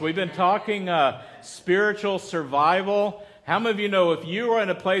We've been talking spiritual survival. How many of you know if you are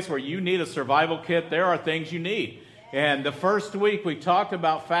in a place where you need a survival kit, there are things you need? And the first week we talked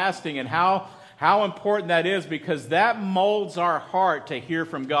about fasting and how important that is, because that molds our heart to hear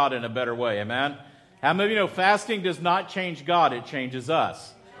from God in a better way. Amen? How many of you know fasting does not change God, it changes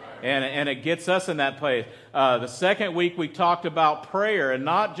us. And it gets us in that place. The second week we talked about prayer, and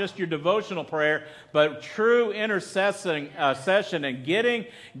not just your devotional prayer, but true intercession and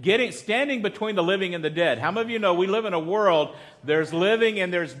standing between the living and the dead. How many of you know we live in a world, there's living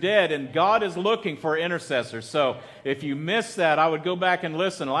and there's dead, and God is looking for intercessors. So if you missed that, I would go back and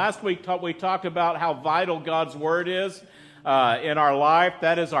listen. Last week we talked about how vital God's Word is in our life.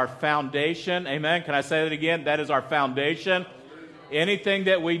 That is our foundation. Amen. Can I say that again? That is our foundation. Anything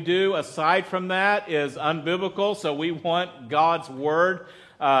that we do aside from that is unbiblical, so we want God's Word.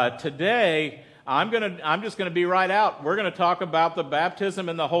 Today, I'm just going to be right out. We're going to talk about the baptism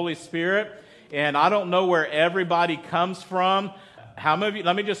in the Holy Spirit, and I don't know where everybody comes from. How many of you,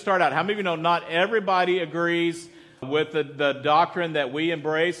 let me just start out. How many of you know not everybody agrees with the doctrine that we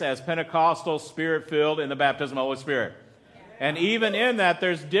embrace as Pentecostal, Spirit-filled in the baptism of the Holy Spirit? And even in that,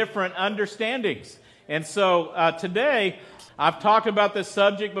 there's different understandings. And so today, I've talked about this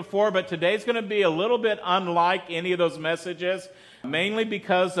subject before, but today's going to be a little bit unlike any of those messages, mainly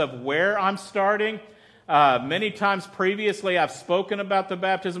because of where I'm starting. Many times previously, I've spoken about the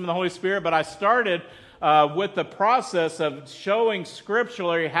baptism of the Holy Spirit, but I started with the process of showing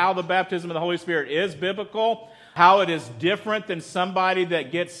scripturally how the baptism of the Holy Spirit is biblical, how it is different than somebody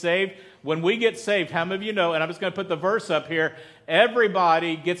that gets saved. When we get saved, how many of you know, and I'm just going to put the verse up here,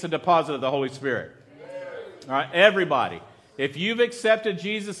 everybody gets a deposit of the Holy Spirit. All right, everybody. If you've accepted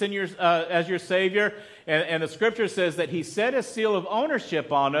Jesus in as your Savior, and the Scripture says that He set His seal of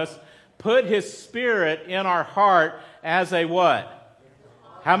ownership on us, put His Spirit in our heart as a what?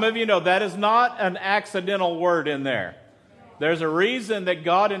 How many of you know that is not an accidental word in there? There's a reason that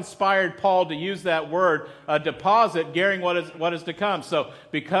God inspired Paul to use that word, a deposit, guaranteeing what is to come. So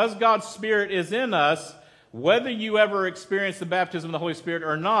because God's Spirit is in us, whether you ever experience the baptism of the Holy Spirit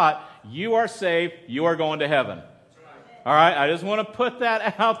or not, you are saved, you are going to heaven. All right, I just want to put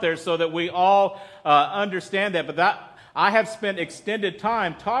that out there so that we all understand that. But I have spent extended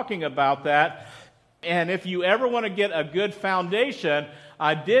time talking about that. And if you ever want to get a good foundation,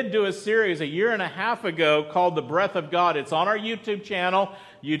 I did do a series a year and a half ago called The Breath of God. It's on our YouTube channel.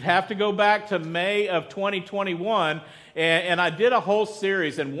 You'd have to go back to May of 2021. And I did a whole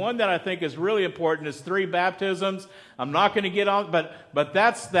series. And one that I think is really important is 3 baptisms. I'm not going to get on, but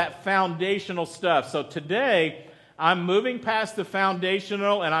that's that foundational stuff. So today, I'm moving past the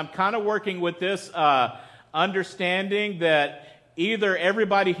foundational, and I'm kind of working with this understanding that either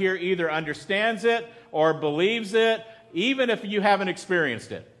everybody here either understands it or believes it, even if you haven't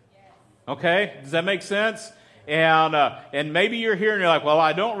experienced it. Okay? Does that make sense? And maybe you're here and you're like, well,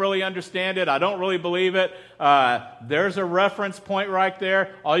 I don't really understand it. I don't really believe it. There's a reference point right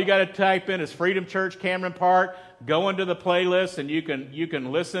there. All you got to type in is Freedom Church, Cameron Park. Go into the playlist, and you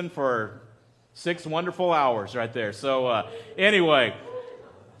can listen for 6 wonderful hours right there. So anyway,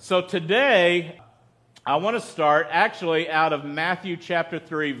 so today I want to start actually out of Matthew chapter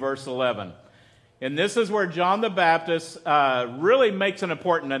 3, verse 11. And this is where John the Baptist really makes an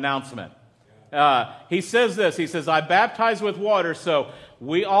important announcement. He says this, he says, I baptize with water, so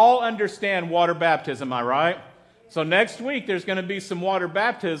we all understand water baptism, am I right? So next week there's going to be some water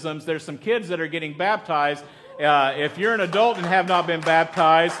baptisms. There's some kids that are getting baptized. If you're an adult and have not been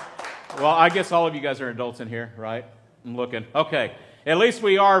baptized, well, I guess all of you guys are adults in here, right? I'm looking. Okay. At least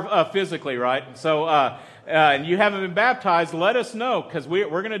we are physically, right? So, and you haven't been baptized, let us know, because we're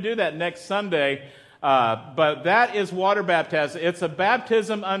going to do that next Sunday. But that is water baptism. It's a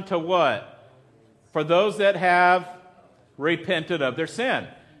baptism unto what? For those that have repented of their sin.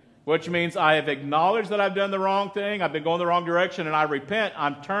 Which means I have acknowledged that I've done the wrong thing, I've been going the wrong direction, and I repent,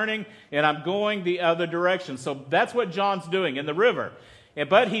 I'm turning, and I'm going the other direction. So that's what John's doing in the river.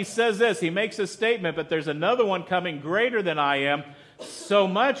 But he says this, he makes a statement, but there's another one coming greater than I am, so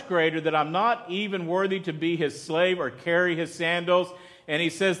much greater that I'm not even worthy to be his slave or carry his sandals. And he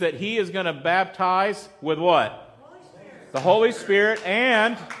says that he is going to baptize with what? The Holy Spirit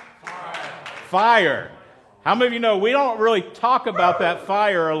and fire. How many of you know we don't really talk about that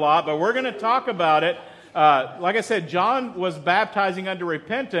fire a lot, but we're going to talk about it. Like I said, John was baptizing unto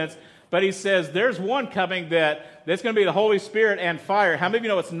repentance, but he says there's one coming that's going to be the Holy Spirit and fire. How many of you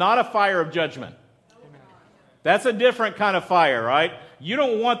know it's not a fire of judgment? That's a different kind of fire, right? You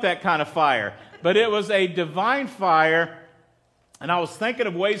don't want that kind of fire. But it was a divine fire And I was thinking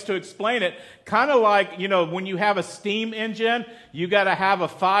of ways to explain it, kind of like, when you have a steam engine, you got to have a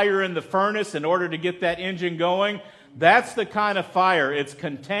fire in the furnace in order to get that engine going. That's the kind of fire. It's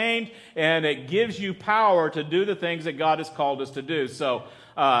contained, and it gives you power to do the things that God has called us to do. So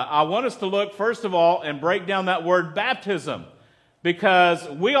I want us to look, first of all, and break down that word baptism, because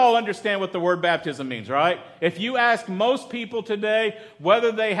we all understand what the word baptism means, right? If you ask most people today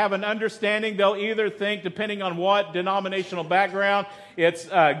whether they have an understanding, they'll either think, depending on what denominational background, it's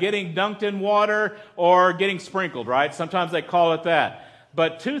getting dunked in water or getting sprinkled, right? Sometimes they call it that.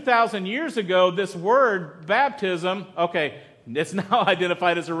 But 2,000 years ago, this word baptism, it's now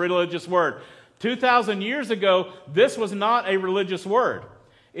identified as a religious word. 2,000 years ago, this was not a religious word.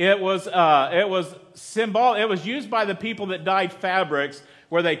 It was symbolic. It was used by the people that dyed fabrics,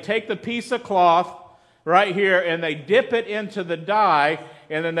 where they take the piece of cloth right here and they dip it into the dye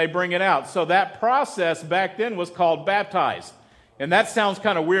and then they bring it out. So that process back then was called baptized. And that sounds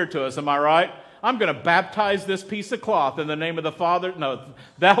kind of weird to us, am I right? I'm going to baptize this piece of cloth in the name of the Father. No,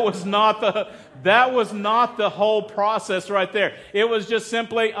 that was not the whole process right there. It was just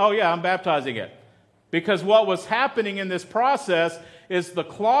simply, I'm baptizing it. Because what was happening in this process is the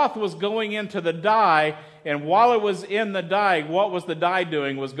cloth was going into the dye, and while it was in the dye, what was the dye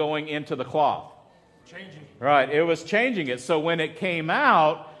doing? Was going into the cloth. Changing it. Right, it was changing it. So when it came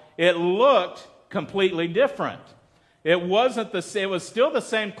out, it looked completely different. It was still the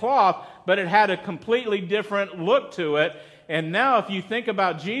same cloth, but it had a completely different look to it. And now if you think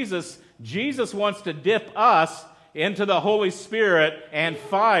about Jesus, Jesus wants to dip us into the Holy Spirit and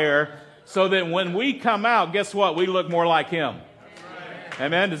fire, so that when we come out, guess what? We look more like Him.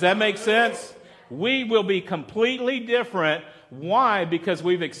 Amen? Does that make sense? We will be completely different. Why? Because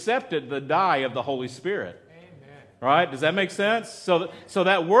we've accepted the dye of the Holy Spirit. Amen. Right? Does that make sense? So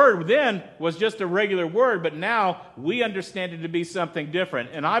that word then was just a regular word, but now we understand it to be something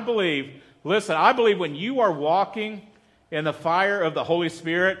different. And I believe when you are walking in the fire of the Holy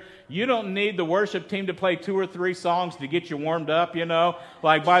Spirit, you don't need the worship team to play 2 or 3 songs to get you warmed up,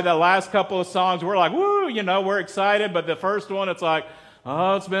 Like by the last couple of songs, we're like, woo, we're excited. But the first one, it's like,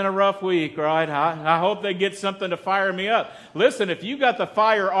 oh, it's been a rough week, right? I hope they get something to fire me up. Listen, if you got the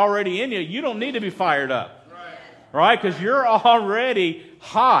fire already in you, you don't need to be fired up. Right? Because you're already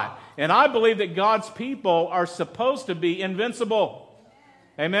hot. And I believe that God's people are supposed to be invincible.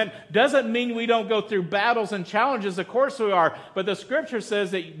 Amen. Doesn't mean we don't go through battles and challenges. Of course we are. But the Scripture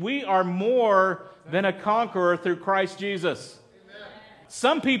says that we are more than a conqueror through Christ Jesus. Amen.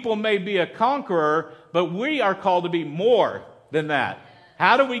 Some people may be a conqueror, but we are called to be more than that.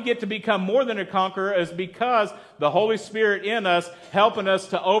 How do we get to become more than a conqueror? Is because the Holy Spirit in us helping us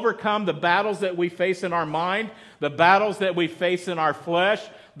to overcome the battles that we face in our mind, the battles that we face in our flesh,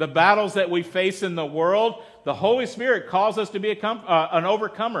 the battles that we face in the world. The Holy Spirit calls us to be an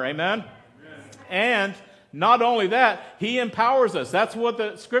overcomer. Amen? And not only that, He empowers us. That's what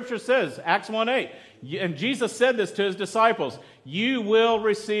the Scripture says, Acts 1:8. And Jesus said this to His disciples. You will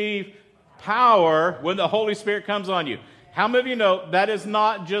receive power when the Holy Spirit comes on you. How many of you know that is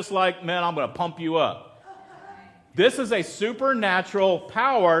not just like, man, I'm going to pump you up. This is a supernatural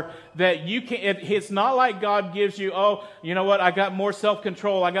power that you can. It's not like God gives you, oh, you know what, I got more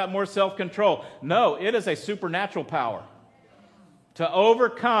self-control, I got more self-control. No, it is a supernatural power to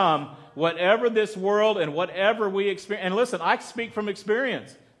overcome whatever this world and whatever we experience. And listen, I speak from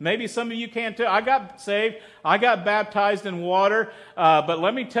experience. Maybe some of you can too. I got saved, I got baptized in water, but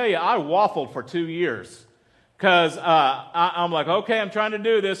let me tell you, I waffled for 2 years. Because I'm like, okay, I'm trying to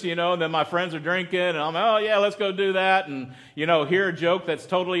do this, and then my friends are drinking, and I'm like, oh, yeah, let's go do that, and, hear a joke that's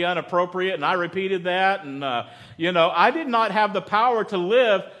totally inappropriate, and I repeated that, and, I did not have the power to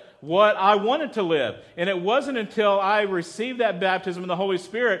live what I wanted to live. And it wasn't until I received that baptism in the Holy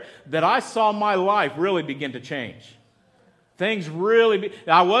Spirit that I saw my life really begin to change.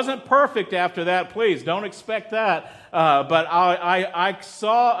 I wasn't perfect after that, please, don't expect that. But I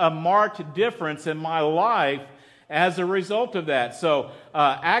saw a marked difference in my life as a result of that. So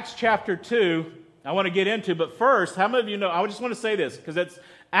Acts chapter 2, I want to get into, but first, how many of you know, I just want to say this, because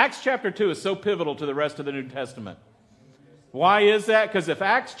Acts chapter 2 is so pivotal to the rest of the New Testament. Why is that? Because if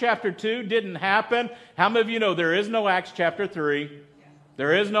Acts chapter 2 didn't happen, how many of you know there is no Acts chapter 3?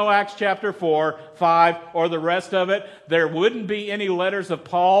 There is no Acts chapter 4, 5, or the rest of it. There wouldn't be any letters of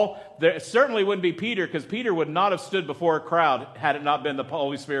Paul. There certainly wouldn't be Peter, because Peter would not have stood before a crowd had it not been the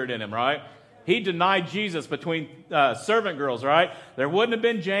Holy Spirit in him, right? He denied Jesus between servant girls, right? There wouldn't have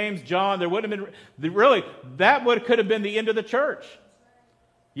been James, John. There wouldn't have been, really, could have been the end of the church.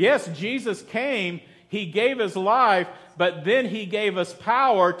 Yes, Jesus came, He gave His life, but then He gave us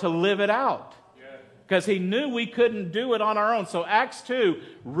power to live it out. because he knew we couldn't do it on our own. So Acts 2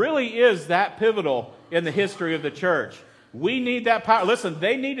 really is that pivotal in the history of the church. We need that power. Listen,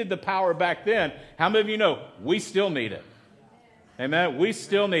 they needed the power back then. How many of you know we still need it? Amen? We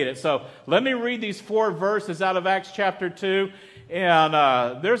still need it. So let me read these 4 verses out of Acts chapter 2.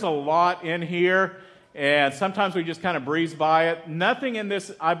 And there's a lot in here. And sometimes we just kind of breeze by it. Nothing in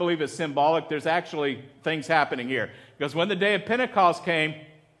this, I believe, is symbolic. There's actually things happening here. Because when the day of Pentecost came,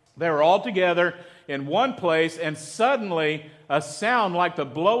 they were all together in one place, and suddenly a sound like the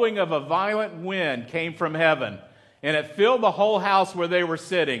blowing of a violent wind came from heaven, and it filled the whole house where they were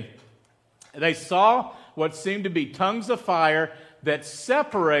sitting. They saw what seemed to be tongues of fire that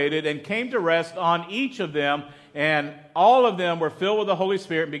separated and came to rest on each of them, and all of them were filled with the Holy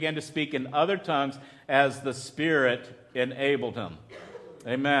Spirit and began to speak in other tongues as the Spirit enabled them.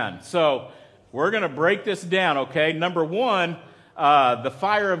 Amen. So we're going to break this down, okay? Number 1, the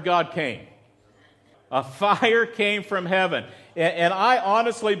fire of God came. A fire came from heaven. And I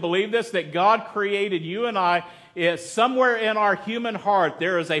honestly believe this, that God created you and I. Somewhere in our human heart,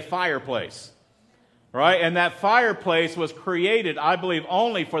 there is a fireplace. Right? And that fireplace was created, I believe,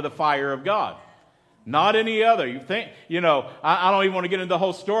 only for the fire of God. Not any other. You think, I don't even want to get into the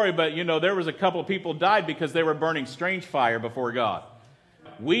whole story, but, there was a couple of people died because they were burning strange fire before God.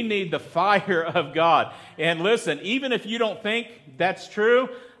 We need the fire of God. And listen, even if you don't think that's true,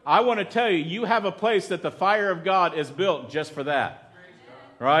 I want to tell you, you have a place that the fire of God is built just for that.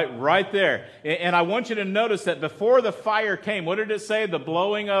 Right there. And I want you to notice that before the fire came, what did it say? The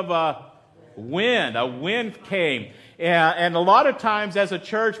blowing of a wind. A wind came. And a lot of times as a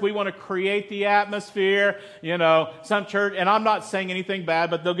church, we want to create the atmosphere. Some church, and I'm not saying anything bad,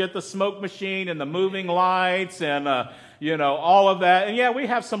 but they'll get the smoke machine and the moving lights and, all of that. And yeah, we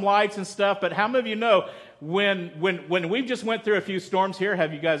have some lights and stuff, but how many of you know when we just went through a few storms here,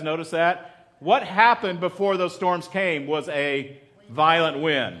 have you guys noticed that? What happened before those storms came was a violent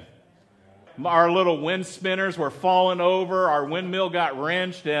wind. Our little wind spinners were falling over. Our windmill got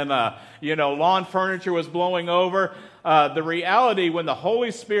wrenched, and lawn furniture was blowing over. The reality, when the Holy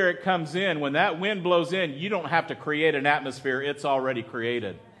Spirit comes in, when that wind blows in, you don't have to create an atmosphere. It's already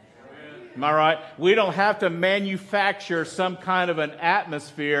created. Am I right? We don't have to manufacture some kind of an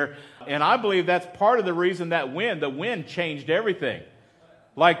atmosphere. And I believe that's part of the reason the wind changed everything.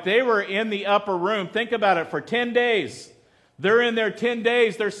 Like they were in the upper room. Think about it, for 10 days. They're in there 10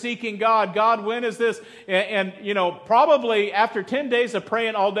 days. They're seeking God. God, when is this? And probably after 10 days of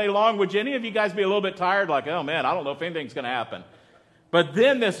praying all day long, would any of you guys be a little bit tired? Like, oh man, I don't know if anything's going to happen. But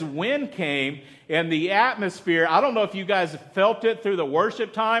then this wind came, and the atmosphere, I don't know if you guys felt it through the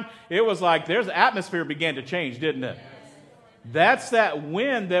worship time. It was like the atmosphere began to change, didn't it? That's that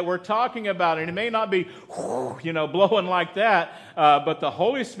wind that we're talking about. And it may not be, blowing like that, but the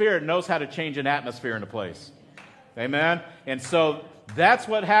Holy Spirit knows how to change an atmosphere in a place. Amen? And so that's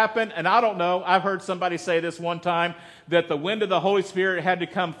what happened. And I don't know, I've heard somebody say this one time, that the wind of the Holy Spirit had to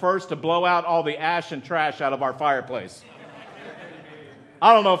come first to blow out all the ash and trash out of our fireplace.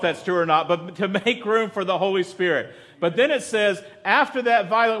 I don't know if that's true or not, but to make room for the Holy Spirit. But then it says, after that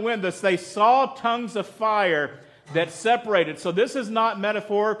violent wind, they saw tongues of fire that separated. So this is not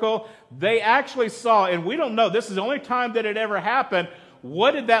metaphorical. They actually saw, and we don't know, this is the only time that it ever happened.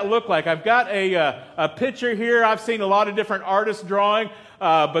 What did that look like? I've got a picture here. I've seen a lot of different artists drawing,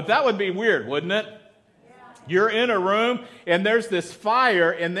 but that would be weird, wouldn't it? You're in a room, and there's this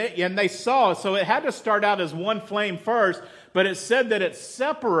fire, and they saw. So it had to start out as one flame first, but it said that it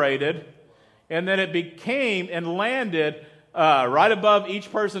separated, and then it became and landed right above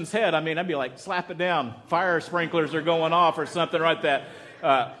each person's head. I mean, I'd be like, slap it down. Fire sprinklers are going off or something like that.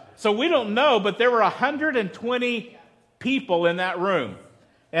 So we don't know, but there were 120 people in that room,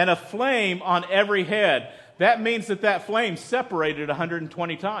 and a flame on every head. That means that flame separated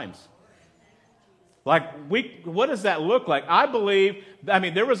 120 times. Like, what does that look like? I believe,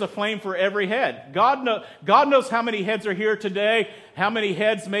 there was a flame for every head. God knows how many heads are here today, how many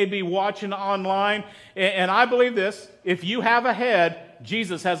heads may be watching online. And I believe this, if you have a head,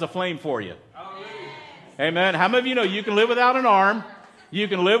 Jesus has a flame for you. Amen. How many of you know you can live without an arm, you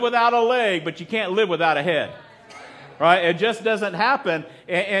can live without a leg, but you can't live without a head? Right? It just doesn't happen.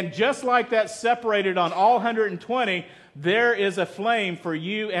 And just like that separated on all 120, there is a flame for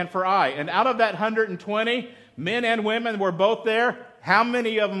you and for I. And out of that 120, men and women were both there. How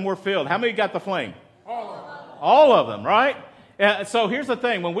many of them were filled? How many got the flame? All of them, right? So here's the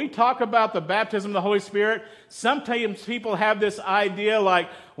thing. When we talk about the baptism of the Holy Spirit, sometimes people have this idea like,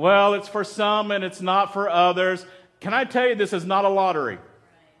 well, it's for some and it's not for others. Can I tell you, this is not a lottery?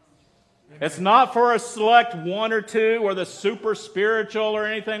 It's not for a select one or two or the super spiritual or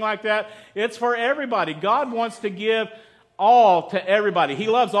anything like that. It's for everybody. God wants to give all to everybody. He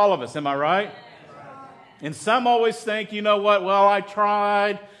loves all of us. Am I right? And some always think, you know what? Well, I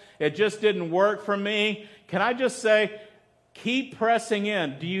tried. It just didn't work for me. Can I just say, keep pressing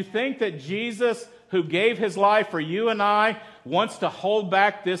in. Do you think that Jesus, who gave his life for you and I, wants to hold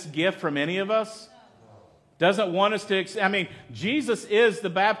back this gift from any of us? Doesn't want us to, Jesus is the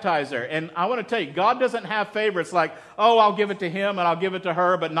baptizer. And I want to tell you, God doesn't have favorites like, oh, I'll give it to him and I'll give it to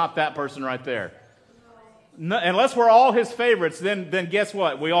her, but not that person right there. No, unless we're all his favorites, then guess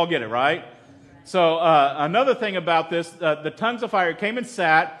what? We all get it, right? So another thing about this, the tongues of fire came and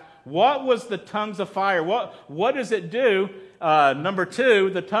sat. What was the tongues of fire? What does it do? Number two,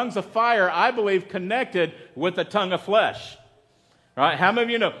 the tongues of fire, I believe, connected with the tongue of flesh. Right? How many of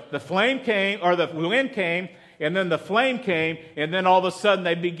you know the flame came, or the wind came, and then the flame came, and then all of a sudden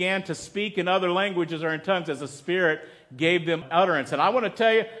they began to speak in other languages or in tongues as the Spirit gave them utterance. And I want to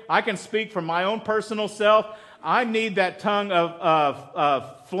tell you, I can speak from my own personal self. I need that tongue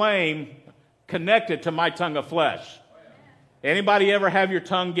of flame connected to my tongue of flesh. Anybody ever have your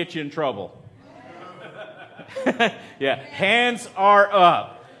tongue get you in trouble? Yeah, hands are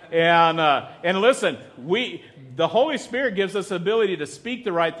up. And listen, the Holy Spirit gives us the ability to speak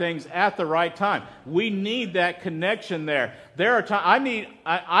the right things at the right time. We need that connection there. There are times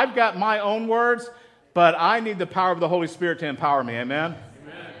I've got my own words, but I need the power of the Holy Spirit to empower me. Amen?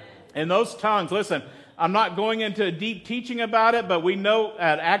 Amen. And those tongues, listen, I'm not going into a deep teaching about it, but we know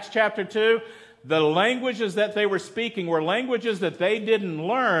at Acts chapter 2, the languages that they were speaking were languages that they didn't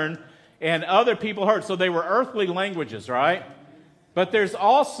learn and other people heard. So they were earthly languages, right? But there's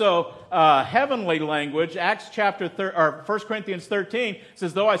also heavenly language. Acts chapter 1 Corinthians 13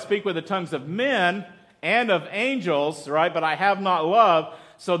 says, though I speak with the tongues of men and of angels, right, but I have not love.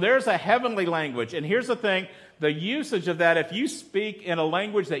 So there's a heavenly language. And here's the thing, the usage of that, if you speak in a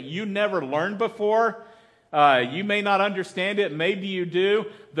language that you never learned before, you may not understand it, maybe you do.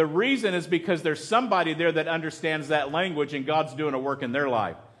 The reason is because there's somebody there that understands that language and God's doing a work in their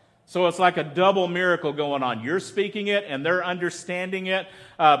life. So it's like a double miracle going on. You're speaking it and they're understanding it.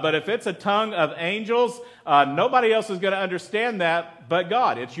 But if it's a tongue of angels, nobody else is going to understand that but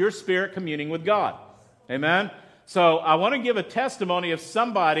God. It's your spirit communing with God. Amen? So I want to give a testimony of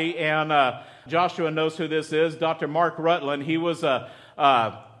somebody, and Joshua knows who this is, Dr. Mark Rutland. He was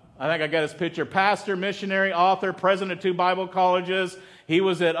I think I got his picture, pastor, missionary, author, president of 2 Bible colleges. He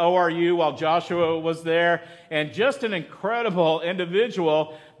was at ORU while Joshua was there, and just an incredible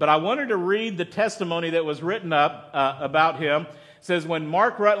individual. But I wanted to read the testimony that was written up about him. It says, when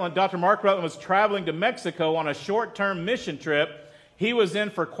Dr. Mark Rutland was traveling to Mexico on a short-term mission trip, he was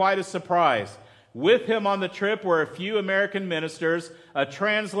in for quite a surprise. With him on the trip were a few American ministers, a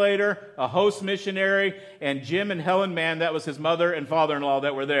translator, a host missionary, and Jim and Helen Mann, that was his mother and father-in-law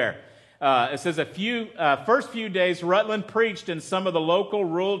that were there. It says first few days, Rutland preached in some of the local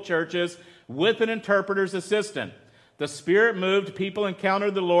rural churches with an interpreter's assistant. The Spirit moved, people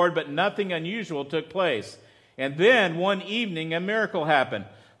encountered the Lord, but nothing unusual took place. And then one evening, a miracle happened.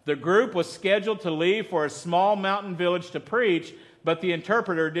 The group was scheduled to leave for a small mountain village to preach, but the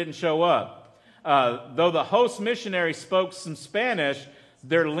interpreter didn't show up. Though the host missionary spoke some Spanish,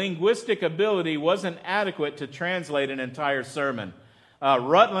 their linguistic ability wasn't adequate to translate an entire sermon.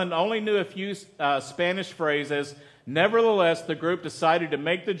 Rutland only knew a few Spanish phrases. Nevertheless, the group decided to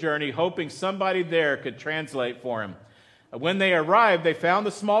make the journey, hoping somebody there could translate for him. When they arrived, they found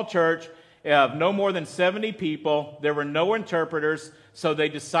the small church of no more than 70 people. There were no interpreters, so they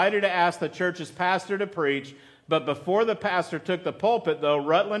decided to ask the church's pastor to preach. But before the pastor took the pulpit, though,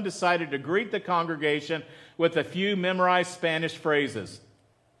 Rutland decided to greet the congregation with a few memorized Spanish phrases.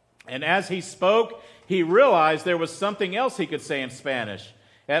 And as he spoke, he realized there was something else he could say in Spanish.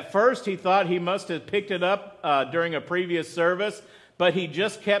 At first, he thought he must have picked it up during a previous service, but he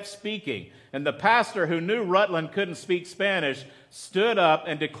just kept speaking. And the pastor, who knew Rutland couldn't speak Spanish, stood up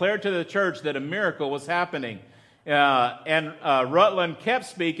and declared to the church that a miracle was happening. And Rutland kept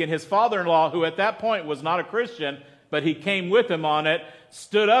speaking. His father-in-law, who at that point was not a Christian, but he came with him on it,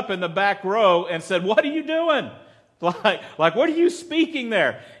 stood up in the back row and said, "What are you doing? Like, what are you speaking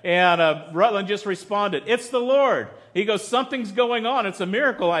there?" And Rutland just responded, "It's the Lord." He goes, "Something's going on. It's a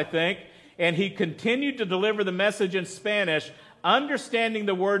miracle, I think." And he continued to deliver the message in Spanish, understanding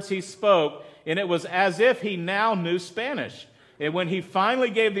the words he spoke, and it was as if he now knew Spanish. And when he finally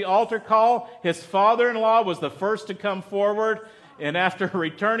gave the altar call, his father-in-law was the first to come forward. And after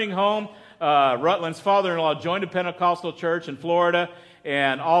returning home, Rutland's father-in-law joined a Pentecostal church in Florida.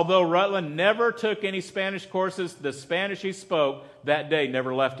 And although Rutland never took any Spanish courses, the Spanish he spoke that day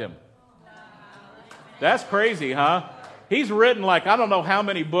never left him. That's crazy, huh? He's written like I don't know how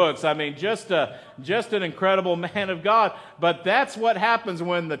many books. I mean, just an incredible man of God. But that's what happens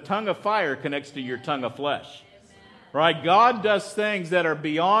when the tongue of fire connects to your tongue of flesh. Right? God does things that are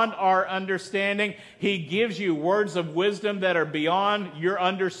beyond our understanding. He gives you words of wisdom that are beyond your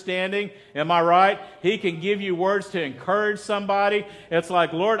understanding. Am I right? He can give you words to encourage somebody. It's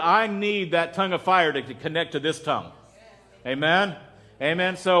like, Lord, I need that tongue of fire to connect to this tongue. Amen?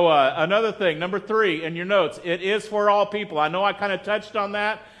 Amen. So another thing, number 3 in your notes, it is for all people. I know I kind of touched on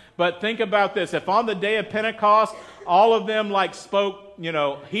that, but think about this. If on the day of Pentecost, all of them like spoke,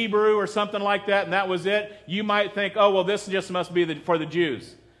 Hebrew or something like that, and that was it, you might think, oh, well, this just must be for the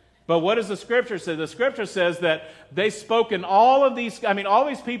Jews. But what does the Scripture say? The Scripture says that they spoke in all these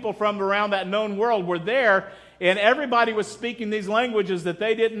people from around that known world were there, and everybody was speaking these languages that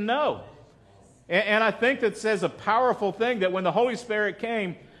they didn't know. And I think that says a powerful thing that when the Holy Spirit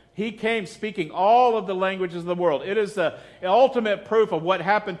came, He came speaking all of the languages of the world. It is the ultimate proof of what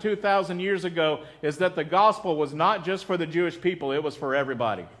happened 2,000 years ago is that the gospel was not just for the Jewish people, it was for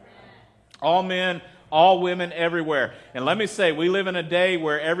everybody. All men, all women, everywhere. And let me say, we live in a day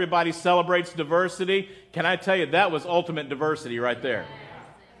where everybody celebrates diversity. Can I tell you, that was ultimate diversity right there.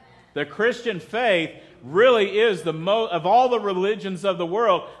 The Christian faith really is of all the religions of the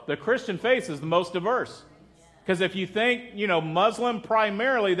world, the Christian faith is the most diverse. Because if you think, Muslim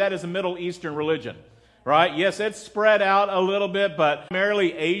primarily, that is a Middle Eastern religion, right? Yes, it's spread out a little bit, but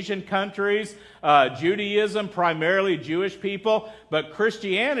primarily Asian countries, Judaism, primarily Jewish people, but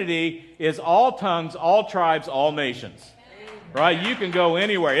Christianity is all tongues, all tribes, all nations, right? You can go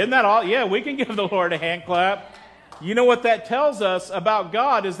anywhere. Isn't that all? Yeah, we can give the Lord a hand clap. You know what that tells us about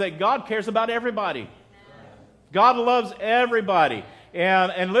God is that God cares about everybody. God loves everybody.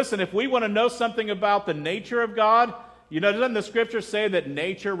 And listen, if we want to know something about the nature of God, doesn't the Scripture say that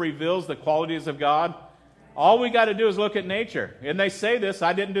nature reveals the qualities of God? All we got to do is look at nature. And they say this,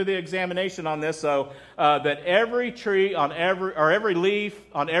 I didn't do the examination on this, so that every tree on every leaf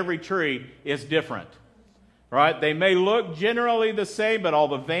on every tree is different. Right? They may look generally the same, but all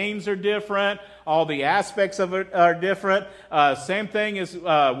the veins are different. All the aspects of it are different. Same thing is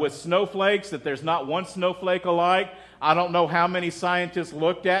with snowflakes, that there's not one snowflake alike. I don't know how many scientists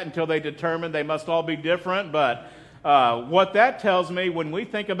looked at until they determined they must all be different. But what that tells me, when we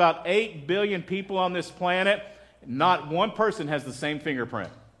think about 8 billion people on this planet, not one person has the same fingerprint.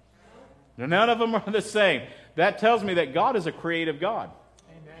 None of them are the same. That tells me that God is a creative God.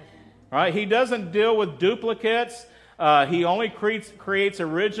 Right? He doesn't deal with duplicates. He only creates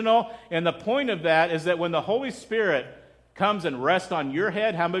original. And the point of that is that when the Holy Spirit comes and rests on your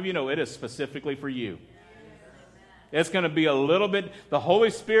head, how many of you know it is specifically for you? It's going to be a little bit, the Holy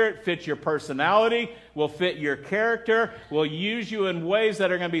Spirit fits your personality, will fit your character, will use you in ways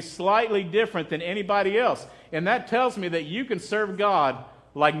that are going to be slightly different than anybody else. And that tells me that you can serve God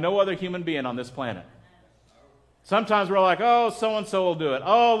like no other human being on this planet. Sometimes we're like, oh, so-and-so will do it.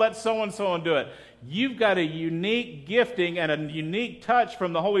 Oh, let so-and-so do it. You've got a unique gifting and a unique touch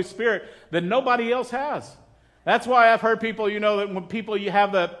from the Holy Spirit that nobody else has. That's why I've heard people, that when people you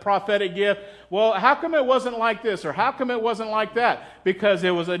have the prophetic gift, well, how come it wasn't like this or how come it wasn't like that? Because it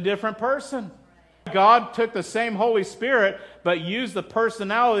was a different person. God took the same Holy Spirit but used the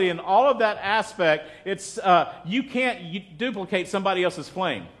personality and all of that aspect. It's you can't duplicate somebody else's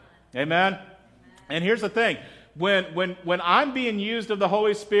flame. Amen? And here's the thing. When I'm being used of the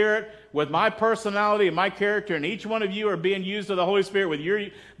Holy Spirit with my personality and my character, and each one of you are being used of the Holy Spirit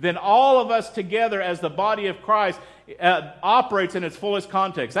with then all of us together as the body of Christ operates in its fullest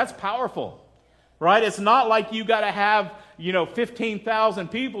context. That's powerful, right? It's not like you got to have 15,000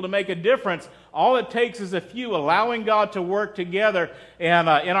 people to make a difference. All it takes is a few allowing God to work together. And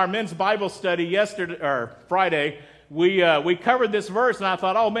in our men's Bible study Friday, we covered this verse, and I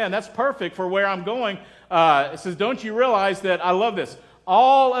thought, oh man, that's perfect for where I'm going. It says, don't you realize that, I love this,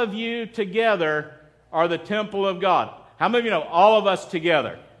 all of you together are the temple of God. How many of you know all of us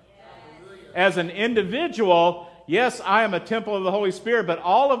together? As an individual, yes, I am a temple of the Holy Spirit, but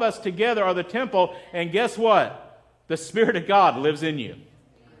all of us together are the temple, and guess what? The Spirit of God lives in you.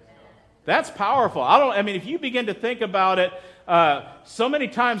 That's powerful. If you begin to think about it, so many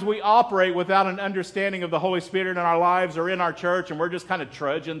times we operate without an understanding of the Holy Spirit in our lives or in our church, and we're just kind of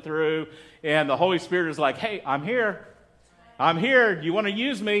trudging through, and the Holy Spirit is like, hey, I'm here. I'm here. Do you want to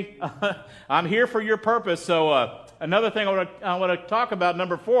use me? I'm here for your purpose. So another thing I want to talk about,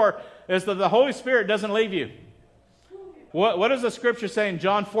 number 4, is that the Holy Spirit doesn't leave you. What does the Scripture say in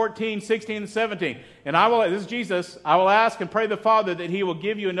John 14, 16, and 17? And this is Jesus, I will ask and pray the Father that He will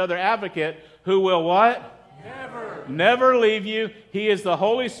give you another advocate who will what? Never never leave you. He is the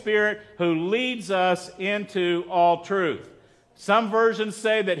Holy Spirit who leads us into all truth. Some versions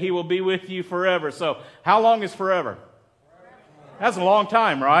say that He will be with you forever. So how long is forever? That's a long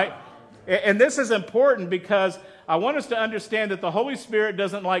time, right? And this is important because I want us to understand that the Holy Spirit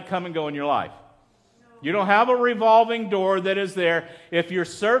doesn't like come and go in your life. You don't have a revolving door that is there. If you're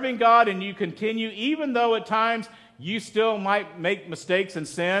serving God and you continue, even though at times you still might make mistakes and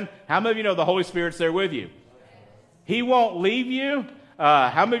sin, how many of you know the Holy Spirit's there with you? He won't leave you.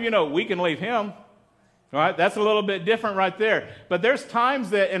 How many of you know we can leave Him? All right, that's a little bit different right there. But there's times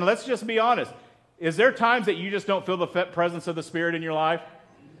that, and let's just be honest, is there times that you just don't feel the presence of the Spirit in your life?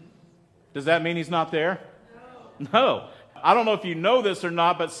 Does that mean He's not there? No. I don't know if you know this or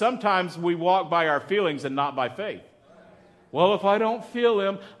not, but sometimes we walk by our feelings and not by faith. Well, if I don't feel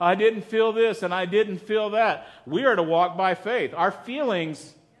Him, I didn't feel this and I didn't feel that. We are to walk by faith. Our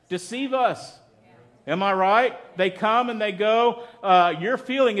feelings deceive us. Am I right? They come and they go. Your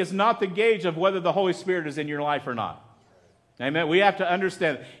feeling is not the gauge of whether the Holy Spirit is in your life or not. Amen. We have to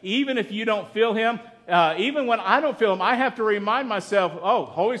understand, even if you don't feel Him, even when I don't feel Him, I have to remind myself, oh,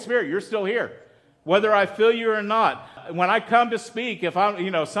 Holy Spirit, you're still here. Whether I feel you or not. When I come to speak, if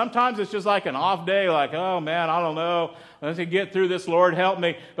I'm, sometimes it's just like an off day, like, oh man, I don't know. Let's get through this, Lord, help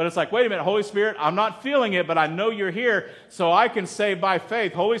me. But it's like, wait a minute, Holy Spirit, I'm not feeling it, but I know you're here. So I can say by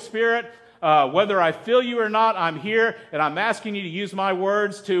faith, Holy Spirit, whether I feel you or not, I'm here, and I'm asking you to use my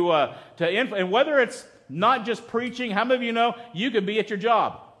words and whether it's not just preaching, how many of you know you could be at your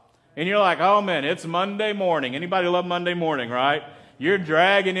job? And you're like, oh man, it's Monday morning. Anybody love Monday morning, right? You're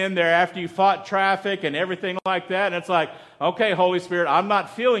dragging in there after you fought traffic and everything like that. And it's like, okay, Holy Spirit, I'm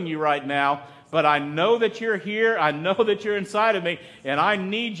not feeling you right now, but I know that you're here. I know that you're inside of me. And I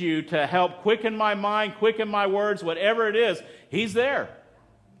need you to help quicken my mind, quicken my words, whatever it is. He's there.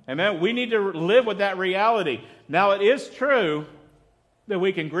 Amen. We need to live with that reality. Now, it is true that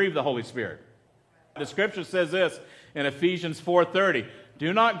we can grieve the Holy Spirit. The Scripture says this in Ephesians 4:30.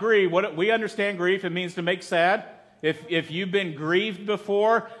 Do not grieve. We understand grief. It means to make sad. If you've been grieved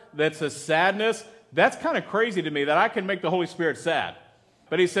before, that's a sadness. That's kind of crazy to me that I can make the Holy Spirit sad.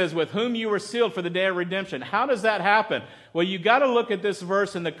 But he says, with whom you were sealed for the day of redemption. How does that happen? Well, you got to look at this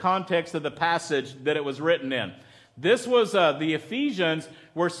verse in the context of the passage that it was written in. This was, the Ephesians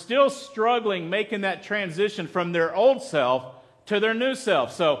were still struggling making that transition from their old self to their new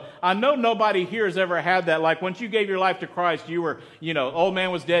self. So I know nobody here has ever had that. Like once you gave your life to Christ, you were, old man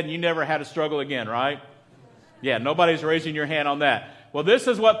was dead and you never had to struggle again, right? Yeah, nobody's raising your hand on that. Well, this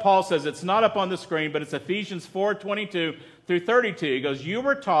is what Paul says. It's not up on the screen, but it's Ephesians 4:22 through 32. He goes, you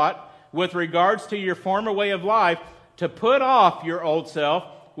were taught with regards to your former way of life to put off your old self,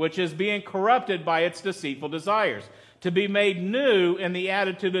 which is being corrupted by its deceitful desires, to be made new in the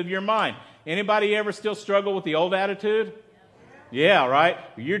attitude of your mind. Anybody ever still struggle with the old attitude? Yeah, right?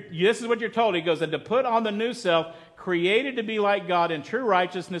 This is what you're told. He goes, and to put on the new self, created to be like God in true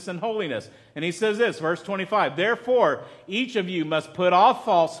righteousness and holiness. And he says this, verse 25, therefore, each of you must put off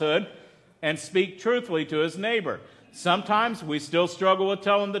falsehood and speak truthfully to his neighbor. Sometimes we still struggle with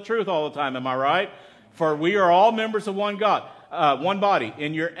telling the truth all the time, am I right? For we are all members of one God, one body.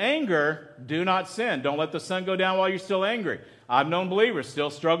 In your anger, do not sin. Don't let the sun go down while you're still angry. I've known believers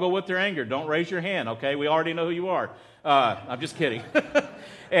still struggle with their anger. Don't raise your hand, okay? We already know who you are. I'm just kidding.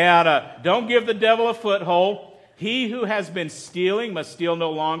 And don't give the devil a foothold. He who has been stealing must steal no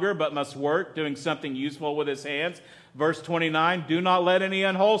longer, but must work, doing something useful with his hands. Verse 29, do not let any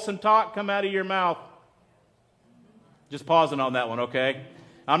unwholesome talk come out of your mouth. Just pausing on that one, okay?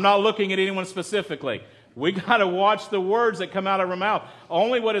 I'm not looking at anyone specifically. We got to watch the words that come out of our mouth.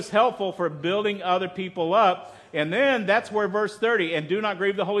 Only what is helpful for building other people up. And then that's where verse 30, and do not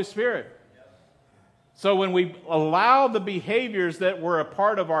grieve the Holy Spirit. So when we allow the behaviors that were a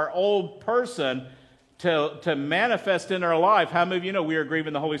part of our old person to manifest in our life, how many of you know we are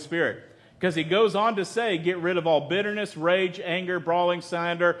grieving the Holy Spirit? Because he goes on to say, get rid of all bitterness, rage, anger, brawling,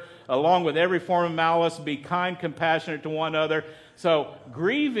 slander, along with every form of malice. Be kind, compassionate to one another. So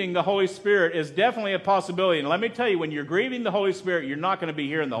grieving the Holy Spirit is definitely a possibility. And let me tell you, when you're grieving the Holy Spirit, you're not going to be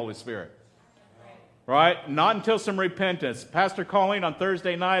hearing the Holy Spirit. Right? Not until some repentance. Pastor Colleen on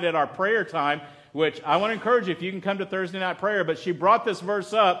Thursday night at our prayer time, which I want to encourage you if you can come to Thursday night prayer, but she brought this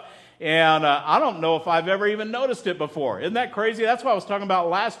verse up. And I don't know if I've ever even noticed it before. Isn't that crazy? That's what I was talking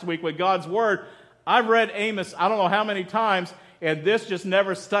about last week with God's Word. I've read Amos I don't know how many times, and this just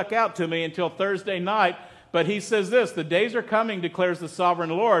never stuck out to me until Thursday night. But he says this, the days are coming, declares the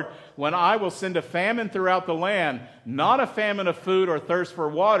sovereign Lord, when I will send a famine throughout the land, not a famine of food or thirst for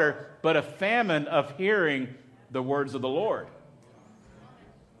water, but a famine of hearing the words of the Lord.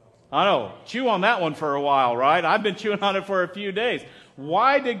 I know. Chew on that one for a while, right? I've been chewing on it for a few days.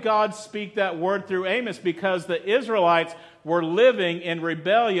 Why did God speak that word through Amos? Because the Israelites were living in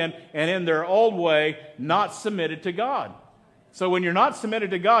rebellion and in their old way, not submitted to God. So when you're not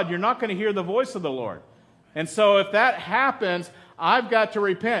submitted to God, you're not going to hear the voice of the Lord. And so if that happens, I've got to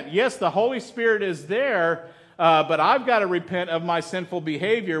repent. Yes, the Holy Spirit is there, but I've got to repent of my sinful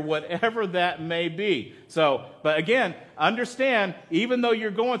behavior, whatever that may be. So, but again, understand, even though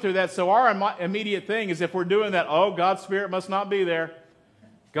you're going through that, so our immediate thing is if we're doing that, oh, God's Spirit must not be there.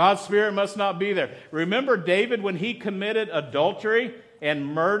 God's Spirit must not be there. Remember David when he committed adultery and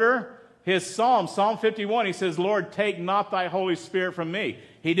murder? His Psalm 51, he says, Lord, take not thy Holy Spirit from me.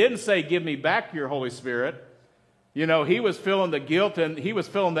 He didn't say, give me back your Holy Spirit. You know, he was feeling the guilt and he was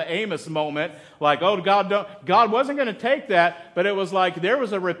feeling the Amos moment, like, oh, God wasn't going to take that, but it was like there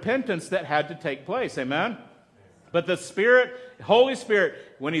was a repentance that had to take place, amen? But the Spirit, Holy Spirit,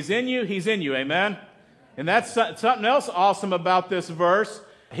 when He's in you, amen? And that's something else awesome about this verse.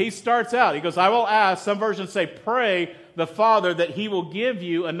 He starts out, he goes, I will ask, some versions say, pray the Father that He will give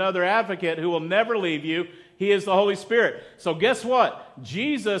you another advocate who will never leave you. He is the Holy Spirit. So guess what?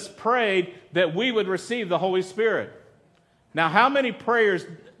 Jesus prayed that we would receive the Holy Spirit. Now, how many prayers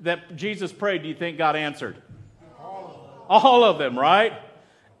that Jesus prayed do you think God answered? All of them, right?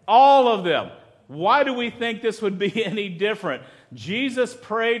 All of them. Why do we think this would be any different? Jesus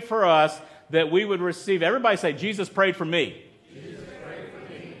prayed for us that we would receive. Everybody say, Jesus prayed for me.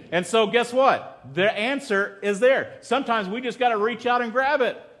 And so guess what? The answer is there. Sometimes we just got to reach out and grab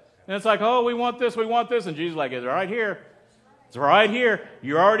it. And it's like, oh, we want this. And Jesus is like, it's right here. It's right here.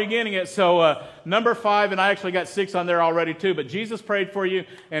 You're already getting it. So number 5, and I actually got 6 on there already too, but Jesus prayed for you.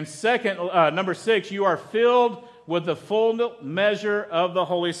 And second, number 6, you are filled with the full measure of the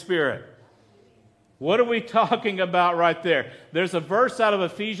Holy Spirit. What are we talking about right there? There's a verse out of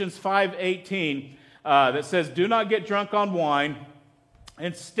Ephesians 5:18 that says, do not get drunk on wine.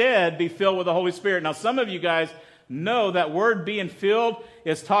 Instead, be filled with the Holy Spirit. Now, some of you guys know that word being filled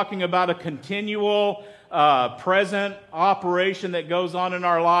is talking about a continual, present operation that goes on in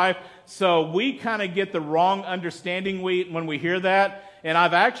our life. So we kind of get the wrong understanding when we hear that. And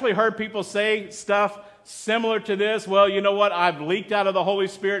I've actually heard people say stuff similar to this. Well, you know what? I've leaked out of the Holy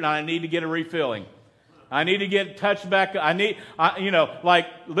Spirit and I need to get a refilling. I need to get touched back.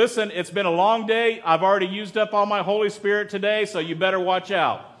 Listen, it's been a long day. I've already used up all my Holy Spirit today, so you better watch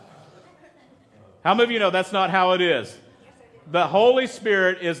out. How many of you know that's not how it is? The Holy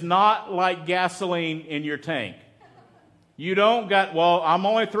Spirit is not like gasoline in your tank. You don't got, well, I'm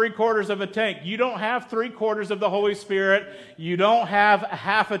only 3/4 of a tank. You don't have 3/4 of the Holy Spirit. You don't have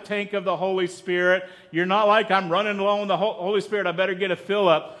half a tank of the Holy Spirit. You're not like, I'm running low on the Holy Spirit. I better get a fill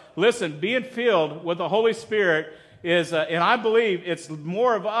up. Listen, being filled with the Holy Spirit is, and I believe it's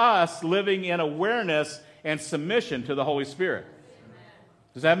more of us living in awareness and submission to the Holy Spirit.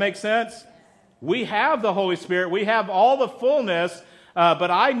 Does that make sense? We have the Holy Spirit. We have all the fullness, but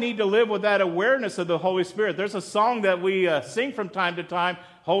I need to live with that awareness of the Holy Spirit. There's a song that we sing from time to time,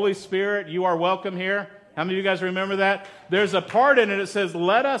 Holy Spirit, you are welcome here. How many of you guys remember that? There's a part in it that says,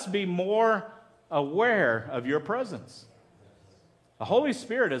 let us be more aware of your presence. The Holy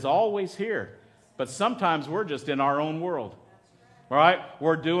Spirit is always here, but sometimes we're just in our own world, right?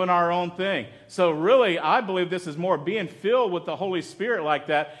 We're doing our own thing. So really, I believe this is more being filled with the Holy Spirit like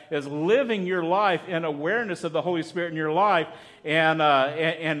that is living your life in awareness of the Holy Spirit in your life and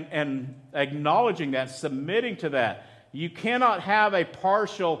acknowledging that, submitting to that. You cannot have a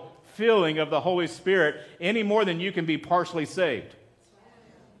partial filling of the Holy Spirit any more than you can be partially saved.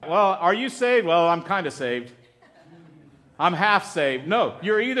 Well, are you saved? Well, I'm kind of saved. I'm half saved. No,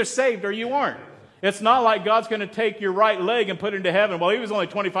 you're either saved or you aren't. It's not like God's going to take your right leg and put it into heaven. Well, he was only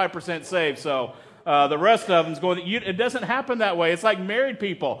 25% saved, so the rest of them's going. It doesn't happen that way. It's like married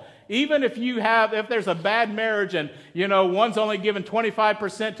people. Even if there's a bad marriage and, one's only given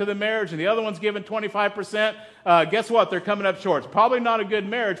 25% to the marriage and the other one's given 25%, guess what? They're coming up short. It's probably not a good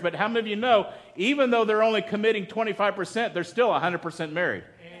marriage, but how many of you know, even though they're only committing 25%, they're still 100% married?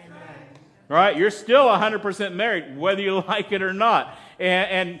 Right? You're still 100% married, whether you like it or not.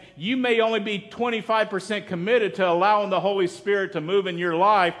 And you may only be 25% committed to allowing the Holy Spirit to move in your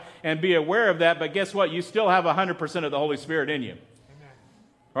life and be aware of that. But guess what? You still have 100% of the Holy Spirit in you. Amen.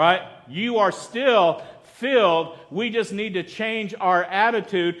 Right? You are still filled. We just need to change our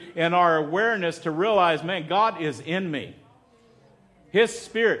attitude and our awareness to realize, man, God is in me. His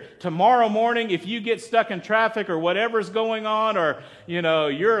Spirit. Tomorrow morning, if you get stuck in traffic or whatever's going on, or,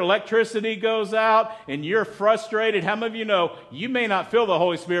 your electricity goes out and you're frustrated, how many of you know you may not feel the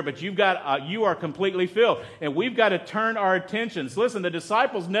Holy Spirit, but you are completely filled. And we've got to turn our attentions. Listen, the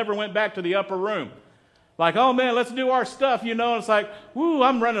disciples never went back to the upper room. Like, oh man, let's do our stuff, and it's like, whoo,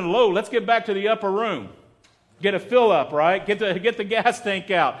 I'm running low. Let's get back to the upper room. Get a fill up, right? Get the gas tank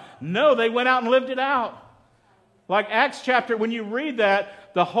out. No, they went out and lived it out. Like Acts chapter, when you read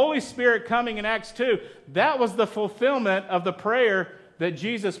that, the Holy Spirit coming in Acts 2, that was the fulfillment of the prayer that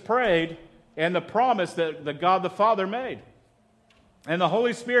Jesus prayed and the promise that God the Father made. And the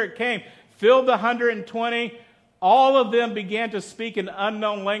Holy Spirit came, filled the 120. All of them began to speak in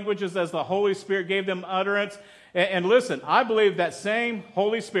unknown languages as the Holy Spirit gave them utterance. And listen, I believe that same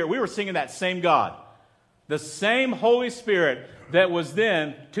Holy Spirit, we were singing that same God. The same Holy Spirit that was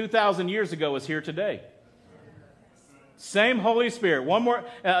then 2,000 years ago is here today. Same Holy Spirit. One more.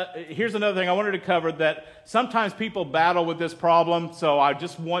 Here's another thing I wanted to cover, that sometimes people battle with this problem, so I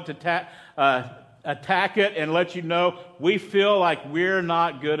just want to attack it and let you know we feel like we're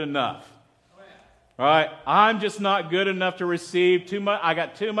not good enough. All right? I'm just not good enough to receive too much. I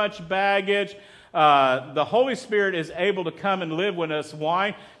got too much baggage. The Holy Spirit is able to come and live with us.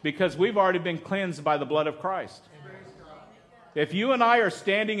 Why? Because we've already been cleansed by the blood of Christ. If you and I are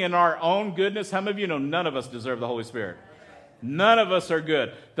standing in our own goodness, how many of you know none of us deserve the Holy Spirit? None of us are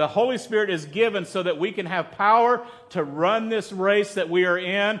good. The Holy Spirit is given so that we can have power to run this race that we are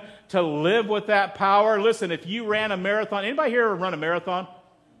in, to live with that power. Listen, if you ran a marathon, anybody here run a marathon?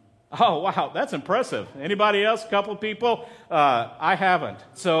 Oh, wow, that's impressive. Anybody else? A couple of people? I haven't.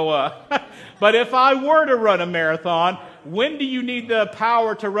 So, but if I were to run a marathon, when do you need the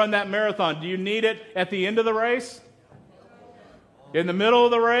power to run that marathon? Do you need it at the end of the race? In the middle of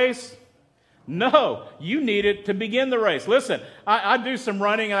the race? No, you need it to begin the race. Listen, I do some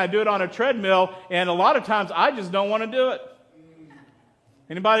running and I do it on a treadmill, and a lot of times I just don't want to do it.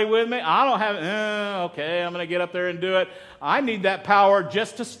 Anybody with me? I don't have, okay, I'm going to get up there and do it. I need that power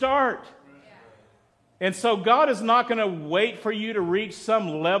just to start. And so God is not going to wait for you to reach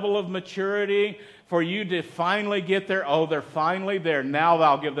some level of maturity for you to finally get there. Oh, they're finally there. Now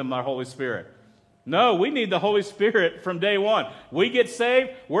I'll give them the Holy Spirit. No, we need the Holy Spirit from day one. We get saved,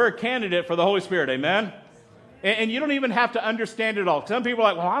 we're a candidate for the Holy Spirit. Amen? And you don't even have to understand it all. Some people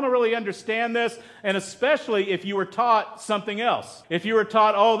are like, well, I don't really understand this. And especially if you were taught something else. If you were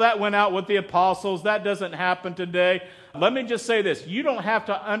taught, oh, that went out with the apostles, that doesn't happen today. Let me just say this. You don't have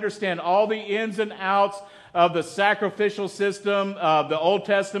to understand all the ins and outs of the sacrificial system of the Old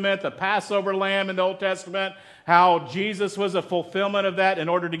Testament, the Passover lamb in the Old Testament, how Jesus was a fulfillment of that in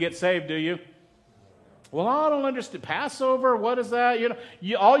order to get saved, do you? Well, I don't understand. Passover, what is that?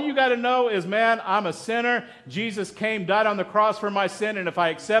 All you got to know is, man, I'm a sinner. Jesus came, died on the cross for my sin, and if I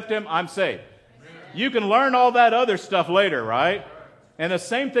accept him, I'm saved. Amen. You can learn all that other stuff later, right? And the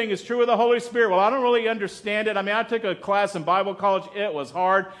same thing is true with the Holy Spirit. Well, I don't really understand it. I mean, I took a class in Bible college. It was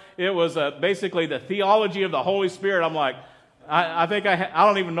hard. It was basically the theology of the Holy Spirit. I'm like, I think I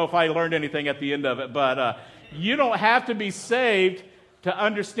don't even know if I learned anything at the end of it. But you don't have to be saved to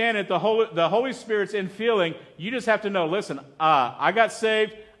understand it. The Holy Spirit's infilling. You just have to know, listen, I got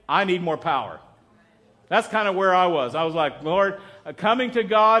saved. I need more power. That's kind of where I was. I was like, Lord, coming to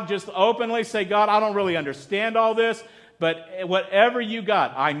God, just openly say, God, I don't really understand all this, but whatever you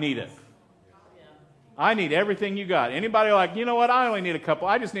got, I need it. I need everything you got. Anybody like, you know what, I only need a couple.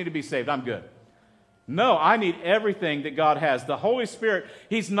 I just need to be saved. I'm good. No, I need everything that God has. The Holy Spirit,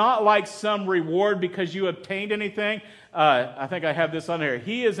 he's not like some reward because you obtained anything. I think I have this on here.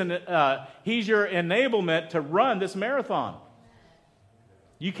 He's your enablement to run this marathon.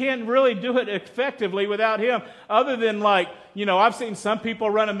 You can't really do it effectively without him, other than I've seen some people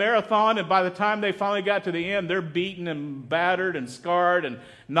run a marathon, and by the time they finally got to the end, they're beaten and battered and scarred and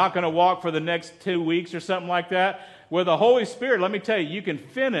not going to walk for the next 2 weeks or something like that. With the Holy Spirit, let me tell you, you can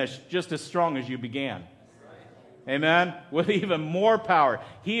finish just as strong as you began. Amen? With even more power.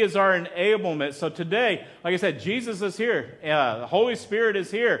 He is our enablement. So today, like I said, Jesus is here. The Holy Spirit is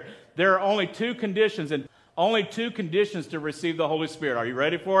here. There are only two conditions to receive the Holy Spirit. Are you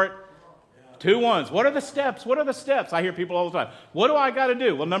ready for it? Two ones. What are the steps? What are the steps? I hear people all the time. What do I got to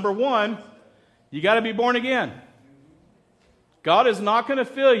do? Well, number one, you got to be born again. God is not going to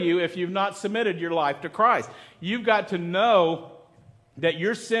fill you if you've not submitted your life to Christ. You've got to know that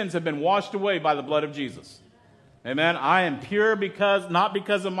your sins have been washed away by the blood of Jesus. Amen. I am pure not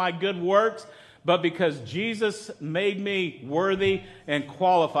because of my good works, but because Jesus made me worthy and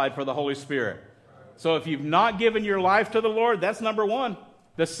qualified for the Holy Spirit. So if you've not given your life to the Lord, that's number one.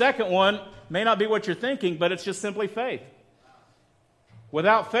 The second one may not be what you're thinking, but it's just simply faith.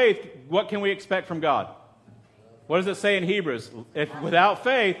 Without faith, what can we expect from God? What does it say in Hebrews? Without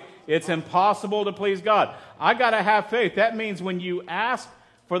faith, it's impossible to please God. I got to have faith. That means when you ask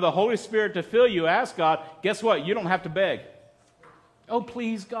for the Holy Spirit to fill you, ask God, guess what? You don't have to beg. Oh,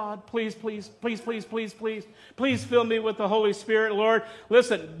 please, God, please, please, please, please, please, please, please fill me with the Holy Spirit, Lord.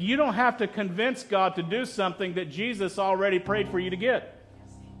 Listen, you don't have to convince God to do something that Jesus already prayed for you to get.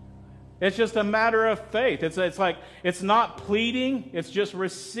 It's just a matter of faith. It's like, it's not pleading, it's just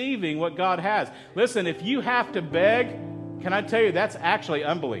receiving what God has. Listen, if you have to beg, can I tell you, that's actually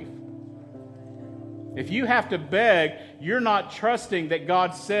unbelief. If you have to beg, you're not trusting that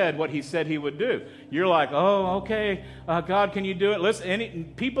God said what he said he would do. You're like, oh, okay, God, can you do it?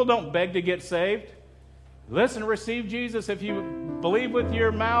 Listen, people don't beg to get saved. Listen, receive Jesus if you believe with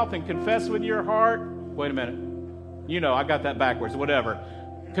your mouth and confess with your heart. Wait a minute. You know, I got that backwards, whatever.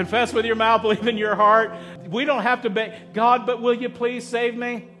 Confess with your mouth, believe in your heart. We don't have to beg, God, but will you please save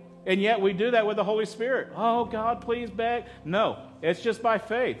me? And yet we do that with the Holy Spirit. Oh, God, please beg. No, it's just by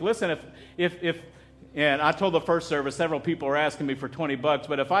faith. Listen, if and I told the first service, several people were asking me for $20,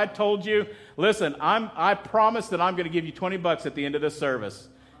 but if I told you, listen, I promise that I'm going to give you $20 at the end of this service,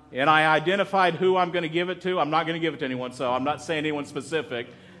 and I identified who I'm going to give it to, I'm not going to give it to anyone, so I'm not saying anyone specific,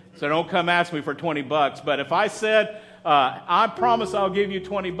 so don't come ask me for $20. But if I said, I promise I'll give you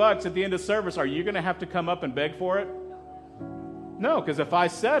 $20 at the end of service, are you going to have to come up and beg for it? No, because if I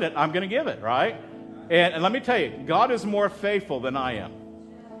said it, I'm going to give it, right? And let me tell you, God is more faithful than I am.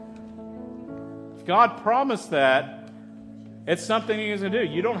 If God promised that, it's something He's going to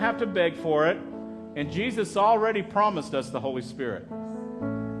do. You don't have to beg for it. And Jesus already promised us the Holy Spirit.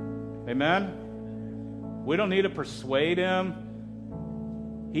 Amen? We don't need to persuade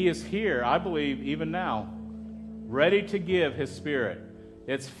Him. He is here, I believe, even now, ready to give His Spirit.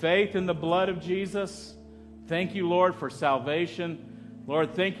 It's faith in the blood of Jesus. Thank you, Lord, for salvation.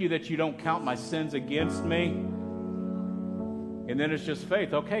 Lord, thank you that you don't count my sins against me. And then it's just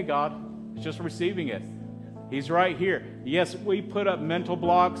faith. Okay, God. It's just receiving it. He's right here. Yes, we put up mental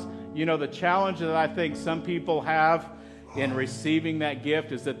blocks. You know, the challenge that I think some people have in receiving that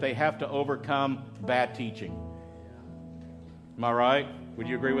gift is that they have to overcome bad teaching. Am I right? Would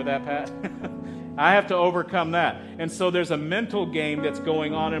you agree with that, Pat? I have to overcome that. And so there's a mental game that's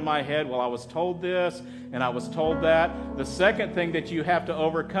going on in my head. Well, I was told this and I was told that. The second thing that you have to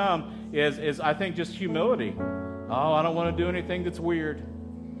overcome is I think, just humility. Oh, I don't want to do anything that's weird.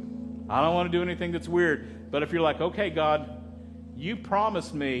 I don't want to do anything that's weird. But if you're like, okay, God, you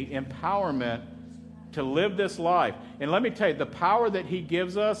promised me empowerment to live this life. And let me tell you, the power that He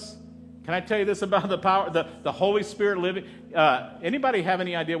gives us, can I tell you this about the power, the Holy Spirit living? Anybody have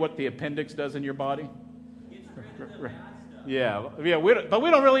any idea what the appendix does in your body? Yeah, but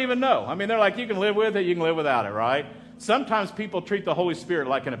we don't really even know. I mean, they're like, you can live with it, you can live without it, right? Sometimes people treat the Holy Spirit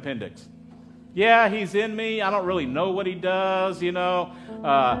like an appendix. Yeah, He's in me. I don't really know what He does, you know.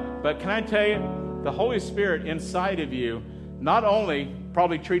 But can I tell you, the Holy Spirit inside of you not only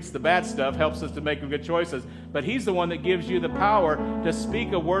probably treats the bad stuff, helps us to make good choices, but He's the one that gives you the power to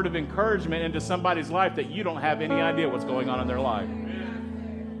speak a word of encouragement into somebody's life that you don't have any idea what's going on in their life.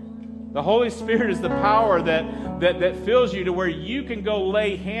 The Holy Spirit is the power that fills you to where you can go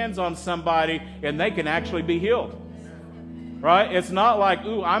lay hands on somebody and they can actually be healed. Right? It's not like,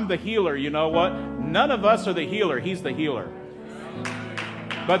 ooh, I'm the healer, you know what? None of us are the healer. He's the healer.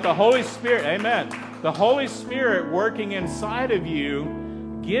 But the Holy Spirit, amen, the Holy Spirit working inside of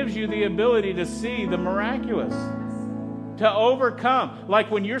you gives you the ability to see the miraculous, to overcome. Like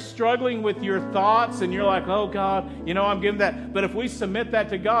when you're struggling with your thoughts and you're like, oh, God, you know, I'm giving that. But if we submit that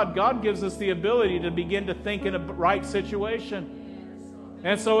to God, God gives us the ability to begin to think in a right situation.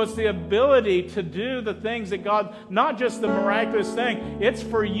 And so it's the ability to do the things that God, not just the miraculous thing, it's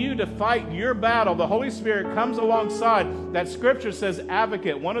for you to fight your battle. The Holy Spirit comes alongside. That scripture says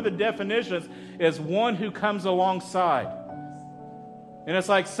advocate. One of the definitions is one who comes alongside. And it's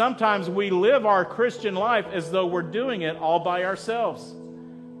like sometimes we live our Christian life as though we're doing it all by ourselves.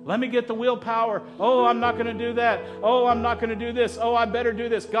 Let me get the willpower. Oh, I'm not going to do that. Oh, I'm not going to do this. Oh, I better do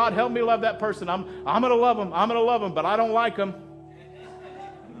this. God, help me love that person. I'm going to love them. I'm going to love them, but I don't like them.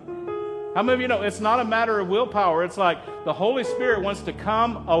 How many of you know it's not a matter of willpower? It's like the Holy Spirit wants to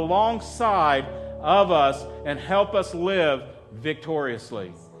come alongside of us and help us live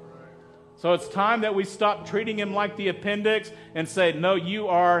victoriously. So it's time that we stop treating Him like the appendix and say, no, you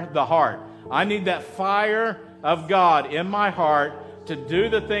are the heart. I need that fire of God in my heart to do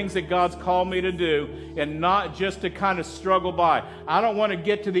the things that God's called me to do and not just to kind of struggle by. I don't want to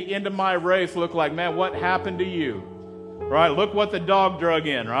get to the end of my race look like, man, what happened to you? Right? Look what the dog drug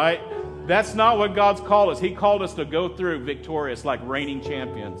in, right? That's not what God's called us. He called us to go through victorious like reigning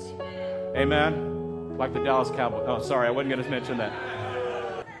champions. Amen? Like the Dallas Cowboys. Oh, sorry, I wasn't going to mention that.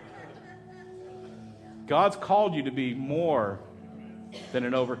 God's called you to be more than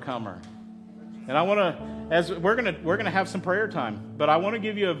an overcomer. And I want to, as we're going to have some prayer time, but I want to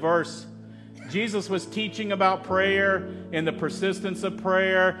give you a verse. Jesus was teaching about prayer and the persistence of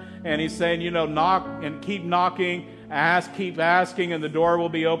prayer, and he's saying, knock and keep knocking, ask, keep asking, and the door will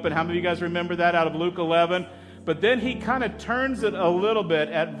be open. How many of you guys remember that out of Luke 11? But then he kind of turns it a little bit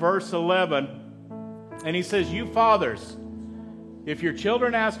at verse 11, and he says, you fathers, if your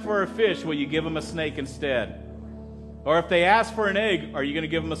children ask for a fish, will you give them a snake instead? Or if they ask for an egg, are you going to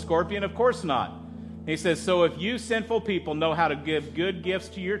give them a scorpion? Of course not. He says, so if you sinful people know how to give good gifts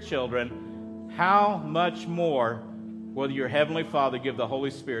to your children, how much more will your heavenly Father give the Holy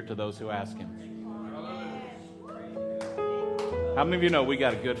Spirit to those who ask him? How many of you know we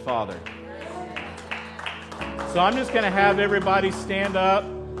got a good Father? So I'm just going to have everybody stand up.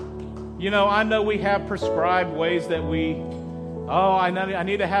 I know we have prescribed ways that I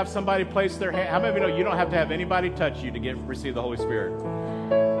need to have somebody place their hand. How many of you know you don't have to have anybody touch you to receive the Holy Spirit?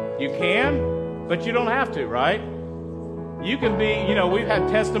 You can, but you don't have to, right? You can be, we've had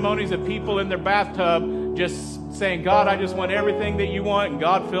testimonies of people in their bathtub just saying, God, I just want everything that you want, and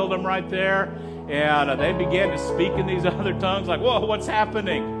God filled them right there. And they began to speak in these other tongues like, whoa, what's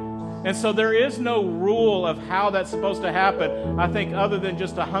happening? And so there is no rule of how that's supposed to happen, I think, other than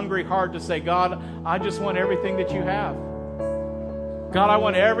just a hungry heart to say, God, I just want everything that you have. God, I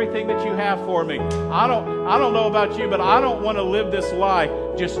want everything that you have for me. I don't know about you, but I don't want to live this life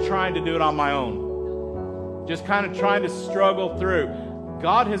just trying to do it on my own. Just kind of trying to struggle through.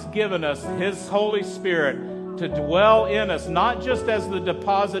 God has given us his Holy Spirit to dwell in us, not just as the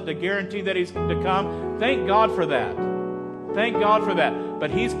deposit to guarantee that he's to come. Thank God for that. Thank God for that. But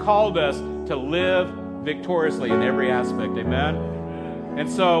he's called us to live victoriously in every aspect. Amen? And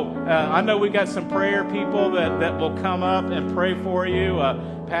so I know we got some prayer people that will come up and pray for you.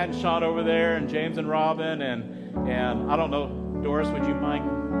 Pat and Sean over there, and James and Robin, and I don't know, Doris, would you mind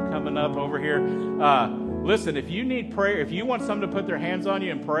coming up over here? Listen, if you need prayer, if you want someone to put their hands on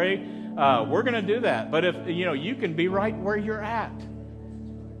you and pray, we're going to do that. But if you can be right where you're at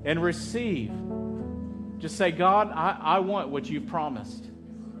and receive. Just say, God, I want what you've promised.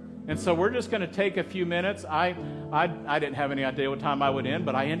 And so we're just going to take a few minutes. I didn't have any idea what time I would end,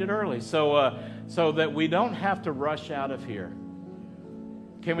 but I ended early. So that we don't have to rush out of here.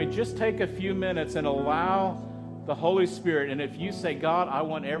 Can we just take a few minutes and allow the Holy Spirit, and if you say, God, I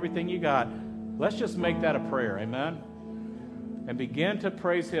want everything you got, let's just make that a prayer. Amen? And begin to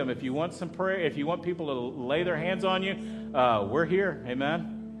praise him. If you want some prayer, if you want people to lay their hands on you, we're here.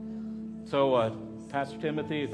 Amen? So, Pastor Timothy,